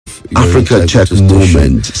Africa Check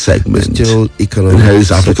Moment segment. Still economic. And here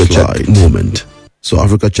is Africa Check Moment. So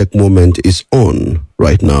Africa Check Moment is on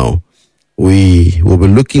right now. We will be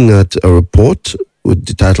looking at a report with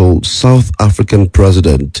the title South African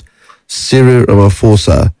President Cyril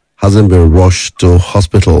Ramaphosa hasn't been rushed to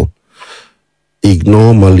hospital.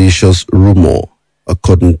 Ignore malicious rumor,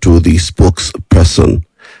 according to the spokesperson.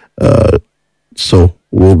 So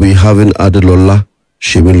we'll be having Adelola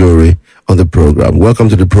Shimilori on the program. Welcome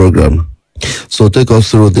to the program. So take us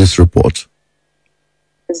through this report.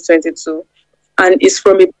 2022, and it's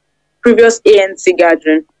from a previous ANC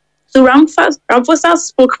gathering. So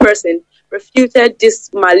Ramaphosa's spokesperson refuted this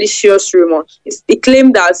malicious rumor. He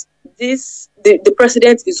claimed that the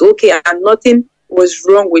president is okay and nothing was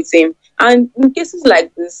wrong with him. And in cases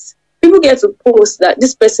like this, people get to post that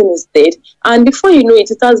this person is dead, and before you know it,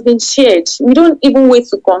 it has been shared. We don't even wait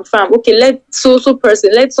to confirm. Okay,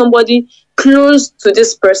 let somebody close to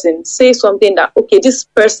this person say something that, okay, this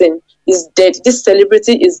person is dead, this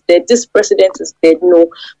celebrity is dead, this president is dead. No.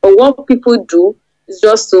 But what people do is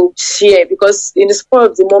just to share, because in the spur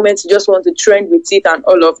of the moment, you just want to trend with it and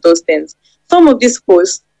all of those things. Some of these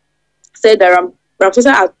posts said that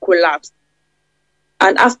Ramaphosa had collapsed.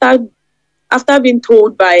 And after being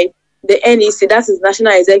told by the NEC, that is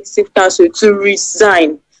National Executive Council, to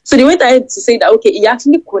resign. So they went ahead to say that, okay, he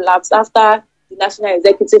actually collapsed after the National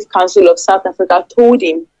Executive Council of South Africa told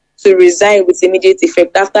him to resign with immediate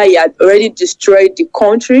effect after he had already destroyed the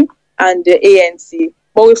country and the ANC.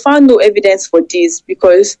 But we found no evidence for this,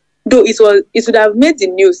 because though it would have made the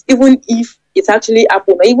news even if it actually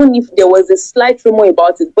happened, or even if there was a slight rumor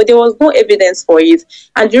about it, but there was no evidence for it.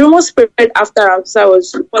 And the rumor spread after Ramaphosa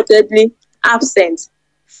was reportedly absent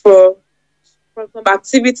from some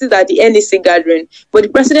activities at the NEC gathering. But the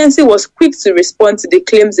presidency was quick to respond to the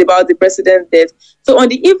claims about the president's death. So on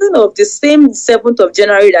the evening of the same 7th of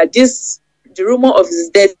January that the rumor of his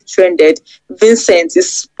death trended, Vincent,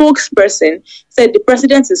 his spokesperson, said the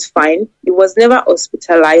president is fine, he was never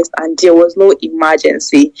hospitalized, and there was no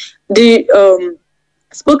emergency. The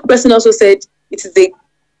spokesperson also said it is a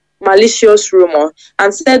malicious rumor,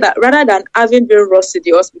 and said that rather than having been rushed to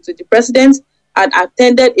the hospital, the president had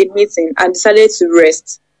attended a meeting and decided to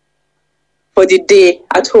rest for the day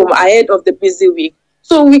at home ahead of the busy week.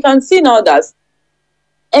 So we can see now that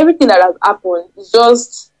everything that has happened is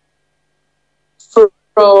just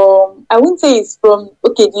from, I wouldn't say it's from,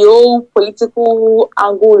 okay, the whole political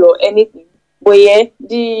angle or anything, but yeah,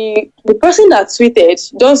 the person that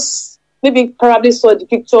tweeted just probably saw the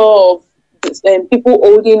picture of people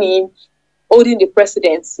holding the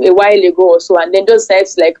president a while ago or so, and then just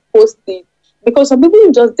decided to post it, because some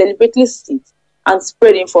people just deliberately sit and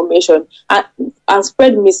spread information and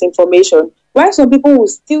spread misinformation, while some people will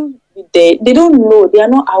still be there. They don't know, they are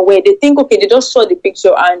not aware, they think, okay, they just saw the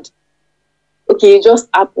picture and okay, it just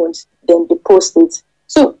happened, then they post it.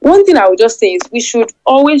 So one thing I would just say is we should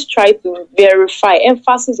always try to verify,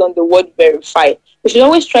 emphasis on the word verify. We should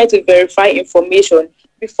always try to verify information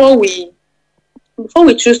before we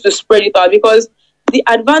choose to spread it out, because the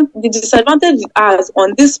disadvantage it has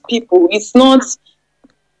on these people is not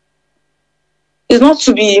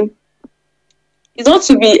to be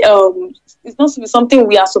something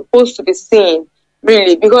we are supposed to be saying,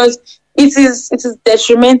 really, because it is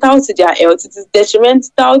detrimental to their health, it is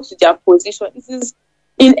detrimental to their position, it is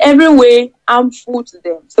in every way harmful to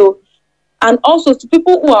them. So, and also to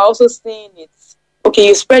people who are also saying it, okay,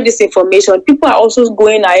 you spread this information, people are also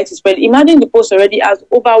going ahead to spread it. Imagine the post already has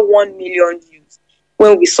over 1 million views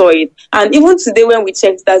when we saw it. And even today when we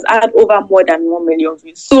checked, it has had over more than 1 million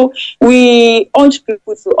views. So we urge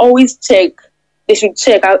people to always check. They should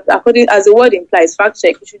check, according as the word implies, fact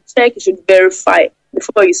check. You should check, you should verify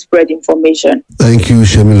before you spread information. Thank you,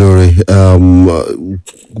 Shemilori.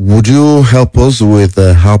 Would you help us with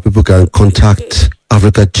how people can contact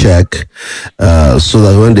Africa Check so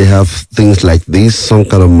that when they have things like this, some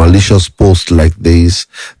kind of malicious post like this,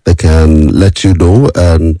 they can let you know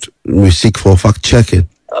and we seek for fact checking?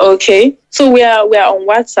 Okay, so we are on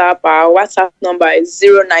WhatsApp. Our WhatsApp number is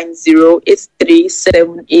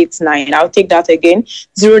 090-83-789. I'll take that again,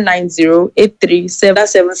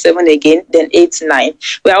 090-83-777 again, then 89.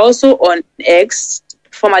 We are also on X,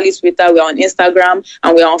 formerly Twitter. We are on Instagram,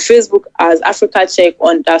 and we are on Facebook as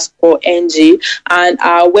AfricaCheck_NG, and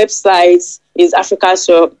our website is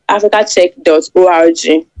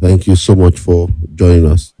africacheck.org. Thank you so much for joining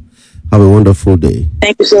us. Have a wonderful day.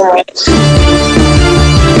 Thank you so much.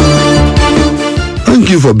 Thank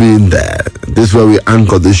you for being there. This is where we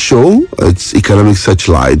anchor the show. It's Economic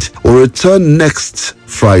Searchlight. We'll return next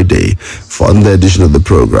Friday for another edition of the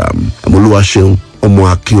program. I'm Oluwaseun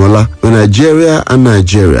Omoakiola. When Nigeria and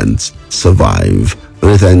Nigerians survive.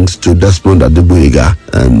 Many thanks to Desmond Adebuiga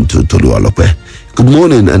and to Tolu Alope. Good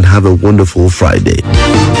morning and have a wonderful Friday.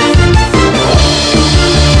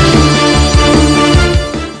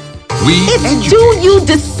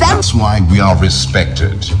 That's why we are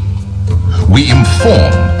respected. We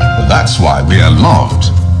inform. That's why we are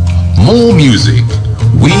loved. More music.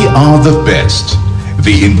 We are the best.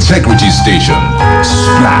 The Integrity Station.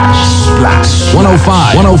 Splash, splash.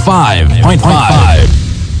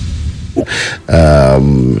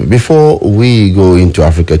 105.5. Before we go into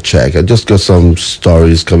Africa Check, I just got some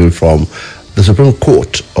stories coming from the Supreme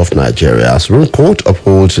Court of Nigeria. Supreme Court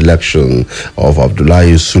upholds election of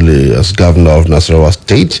Abdullahi Sule as governor of Nasarawa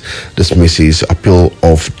State, dismisses appeal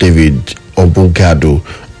of David Obungadu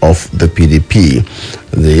of the PDP.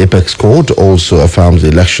 The Apex Court also affirms the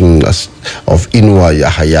election of Inua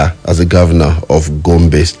Yahaya as the governor of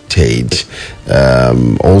Gombe State.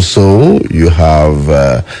 Also, you have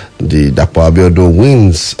the Dapo Abiodun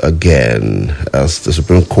wins again as the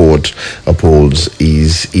Supreme Court upholds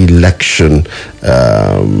his election.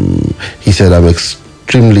 He said, I'm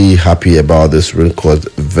extremely happy about the Supreme Court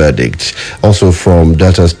verdict. Also from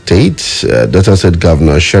Delta State, Delta State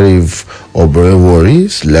Governor Sheriff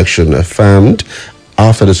Oberewori's election affirmed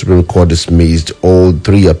after the Supreme Court dismissed all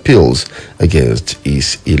 3 appeals against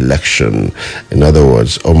his election. In other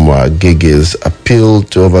words, Omar Gege's appeal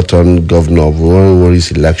to overturn Governor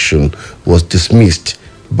Oberewori's election was dismissed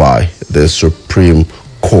by the Supreme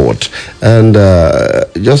Court. And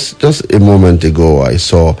just a moment ago, I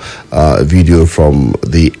saw a video from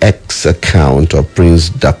the X account of Prince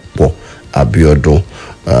Dapo Abiodun.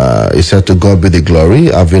 He said, to God be the glory,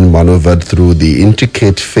 having maneuvered through the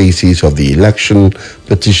intricate phases of the election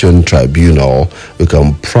petition tribunal, we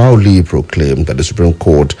can proudly proclaim that the Supreme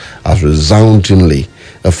Court has resoundingly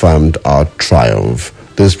affirmed our triumph.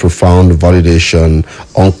 This profound validation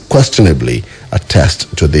unquestionably attests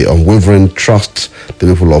to the unwavering trust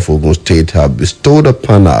the people of Ogun State have bestowed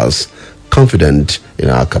upon us, confident in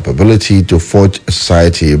our capability to forge a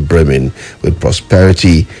society brimming with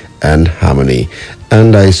prosperity and harmony.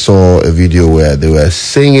 And I saw a video where they were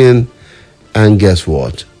singing and guess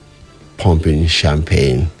what? Pumping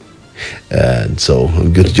champagne. And so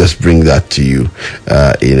I'm going to just bring that to you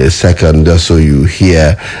in a second, just so you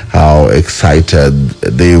hear how excited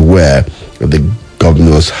they were at the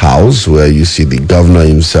governor's house, where you see the governor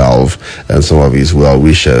himself and some of his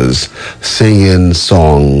well-wishers singing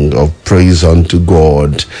song of praise unto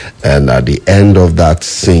God. And at the end of that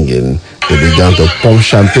singing, they began to pump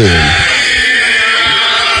champagne.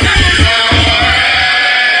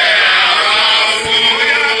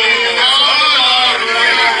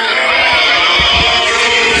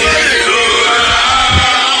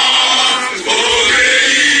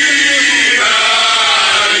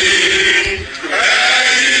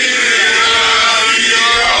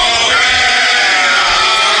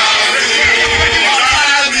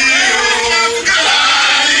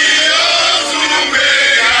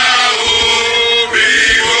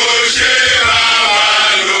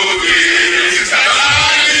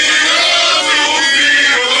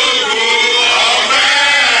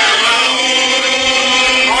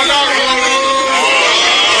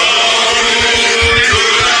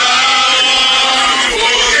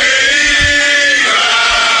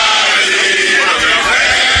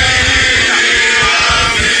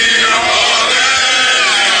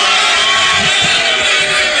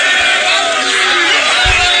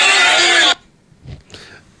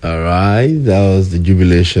 That was the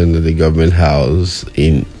jubilation at the government house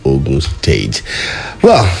in Ogun State.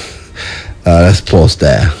 Well, let's pause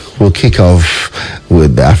there. We'll kick off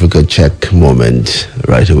with the Africa Check moment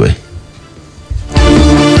right away.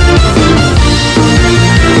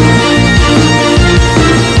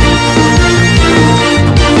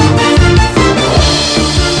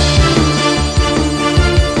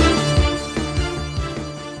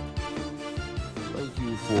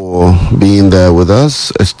 Being there with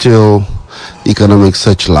us, still Economic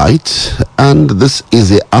Searchlight, and this is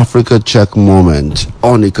the Africa Check moment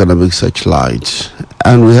on Economic Searchlight,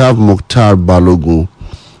 and we have Mukhtar Balogun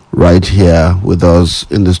right here with us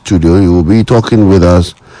in the studio. He will be talking with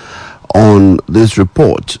us on this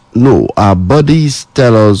report. No, our bodies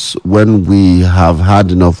tell us when we have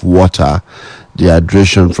had enough water.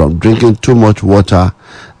 Dehydration from drinking too much water,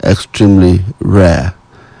 extremely rare.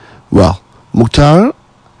 Well, Mukhtar,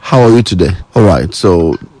 how are you today? All right,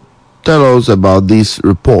 so tell us about this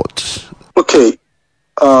report. Okay,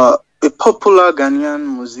 a popular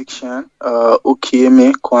Ghanaian musician,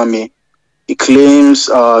 Okieme Kwame, he claims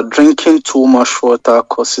drinking too much water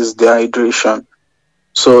causes dehydration.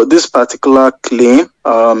 So this particular claim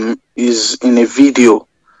is in a video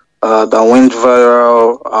that went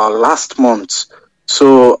viral last month.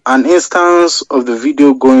 So an instance of the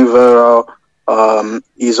video going viral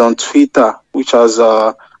is on Twitter, which has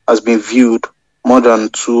been viewed more than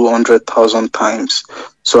 200,000 times.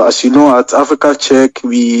 So as you know, at Africa Check,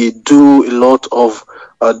 we do a lot of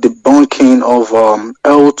debunking of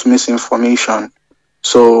health misinformation.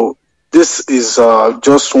 So this is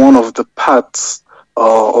just one of the parts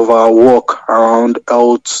of our work around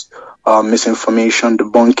health misinformation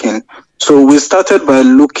debunking. So we started by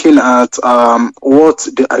looking at what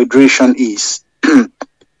dehydration is.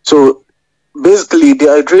 So basically,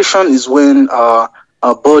 dehydration is when our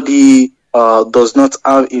body does not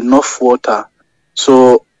have enough water.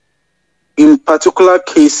 So in particular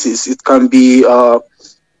cases, it can be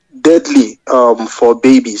deadly for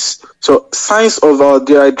babies. So signs of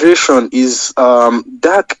dehydration is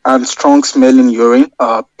dark and strong smelling urine,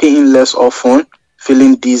 peeing less often,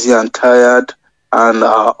 feeling dizzy and tired, and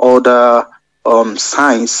other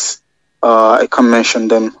signs. I can't mention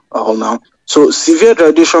them all now. So severe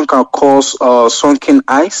dehydration can cause sunken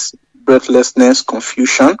eyes, breathlessness,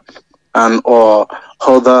 confusion, and or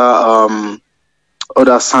other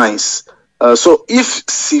signs. So if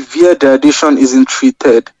severe dehydration isn't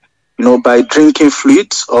treated, by drinking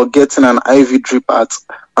fluids or getting an IV drip at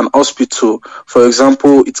an hospital, for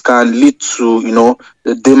example, it can lead to,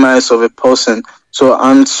 the demise of a person. So,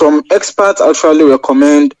 and some experts actually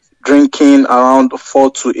recommend drinking around 4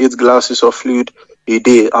 to 8 glasses of fluid a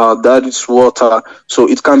day. That is water. So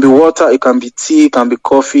it can be water, it can be tea, it can be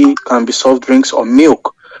coffee, it can be soft drinks or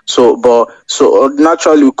milk. So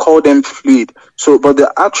naturally we call them fluid. So, but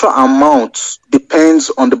the actual amount depends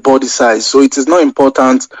on the body size. So it is not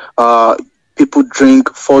important. People drink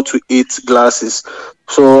 4 to 8 glasses.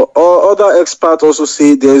 So other experts also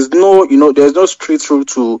say there's no strict rule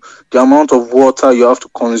to the amount of water you have to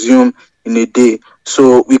consume in a day.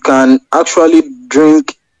 So we can actually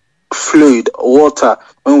drink fluid water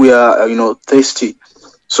when we are thirsty.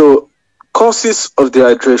 So causes of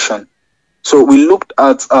dehydration. So we looked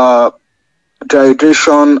at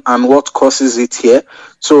dehydration and what causes it here.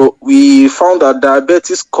 So we found that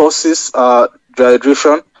diabetes causes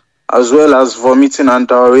dehydration, as well as vomiting and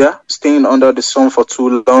diarrhea, staying under the sun for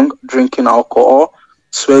too long, drinking alcohol,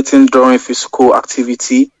 sweating during physical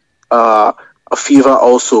activity. A fever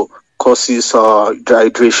also causes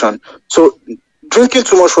dehydration. So drinking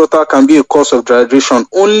too much water can be a cause of dehydration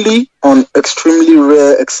only on extremely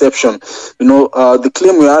rare exception. The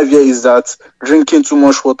claim we have here is that drinking too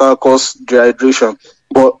much water causes dehydration.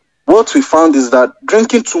 But what we found is that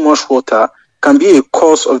drinking too much water can be a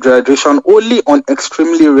cause of dehydration only on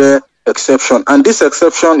extremely rare exception. And this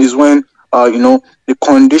exception is when, the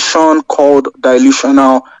condition called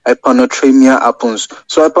dilutional hyponatremia happens.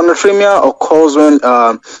 So hyponatremia occurs when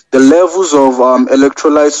the levels of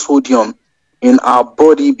electrolyte sodium in our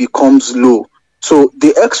body becomes low. So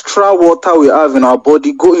the extra water we have in our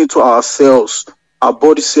body go into our cells, our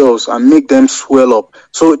body cells, and make them swell up.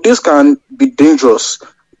 So this can be dangerous,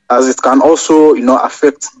 as it can also,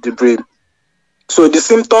 affect the brain. So the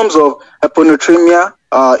symptoms of hyponatremia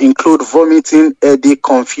include vomiting, headache,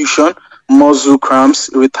 confusion, muscle cramps,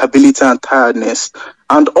 irritability, and tiredness.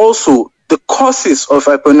 And also the causes of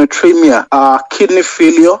hyponatremia are kidney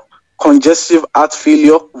failure, congestive heart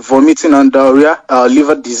failure, vomiting and diarrhea,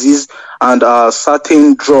 liver disease, and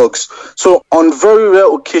certain drugs. So on very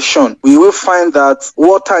rare occasion, we will find that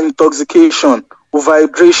water intoxication,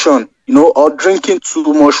 overhydration, or drinking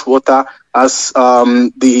too much water, as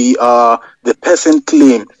the person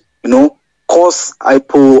claim, cause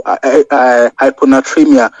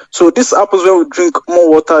hyponatremia. So this happens when we drink more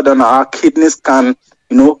water than our kidneys can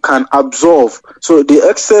absorb. So the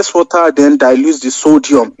excess water then dilutes the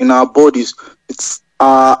sodium in our bodies. It's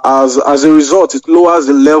as a result, it lowers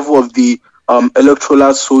the level of the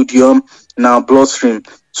electrolyte sodium in our bloodstream.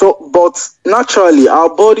 So, but naturally, our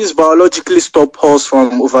bodies biologically stop us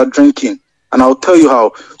from over drinking, and I'll tell you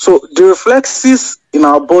how. So the reflexes in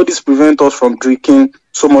our bodies prevent us from drinking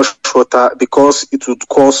so much water because it would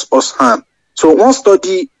cause us harm. So one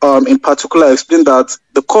study in particular explained that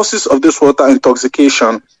the causes of this water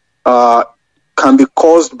intoxication can be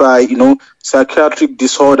caused by, psychiatric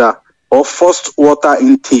disorder or forced water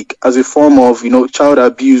intake as a form of, child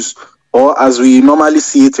abuse, or as we normally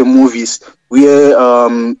see it in movies where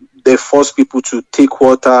they force people to take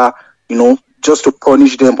water, just to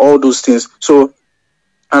punish them, all those things. So,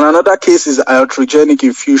 and another case is iatrogenic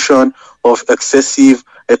infusion of excessive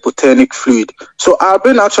hypotonic fluid. So our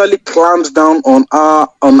brain actually clamps down on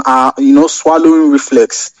our swallowing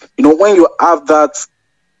reflex. When you have that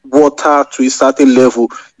water to a certain level,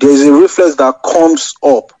 there is a reflex that comes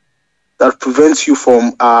up that prevents you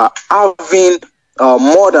from having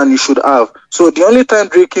more than you should have. So the only time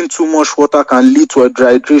drinking too much water can lead to a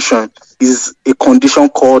dehydration is a condition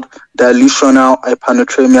called dilutional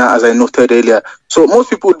hyponatremia, as I noted earlier. So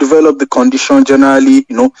most people develop the condition generally,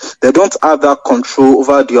 they don't have that control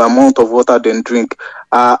over the amount of water they drink.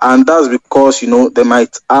 And that's because, they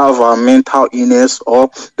might have a mental illness,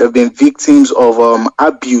 or they've been victims of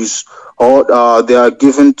abuse, or they are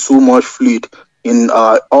given too much fluid in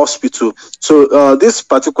hospital. So this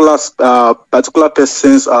particular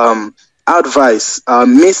person's advice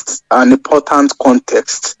missed an important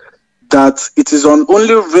context, that it is on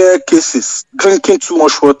only rare cases drinking too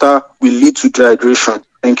much water will lead to dehydration.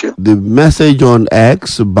 Thank you. The message on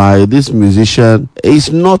X by this musician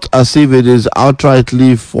is not as if it is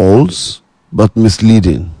outrightly false, but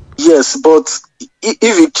misleading. Yes, but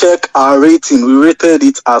if you check our rating, we rated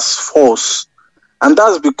it as false. And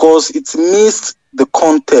that's because it missed the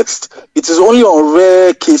context. It is only on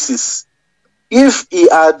rare cases. If he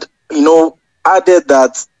had, added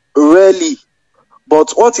that rarely,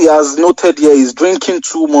 but what he has noted here is drinking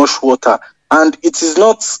too much water. And it is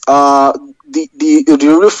not,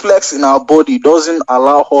 the reflex in our body doesn't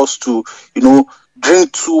allow us to,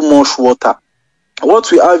 drink too much water. What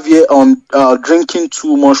we have here on drinking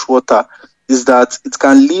too much water is that it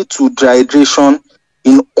can lead to dehydration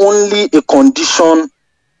in only a condition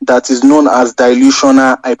that is known as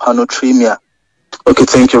dilutional hyponatremia. Okay,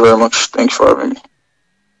 thank you very much. Thank you for having me.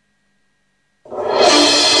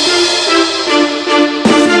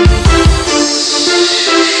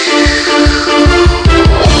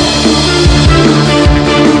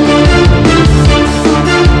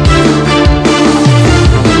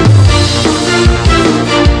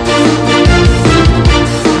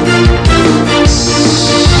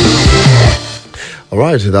 All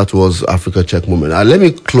right, that was Africa Check Moment. Let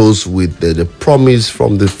me close with the promise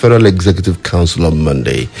from the Federal Executive Council on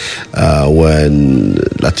Monday, when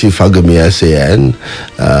Lateef Agemi, SAN,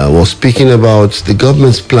 was speaking about the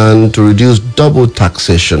government's plan to reduce double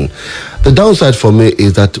taxation. The downside for me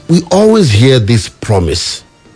is that we always hear this promise,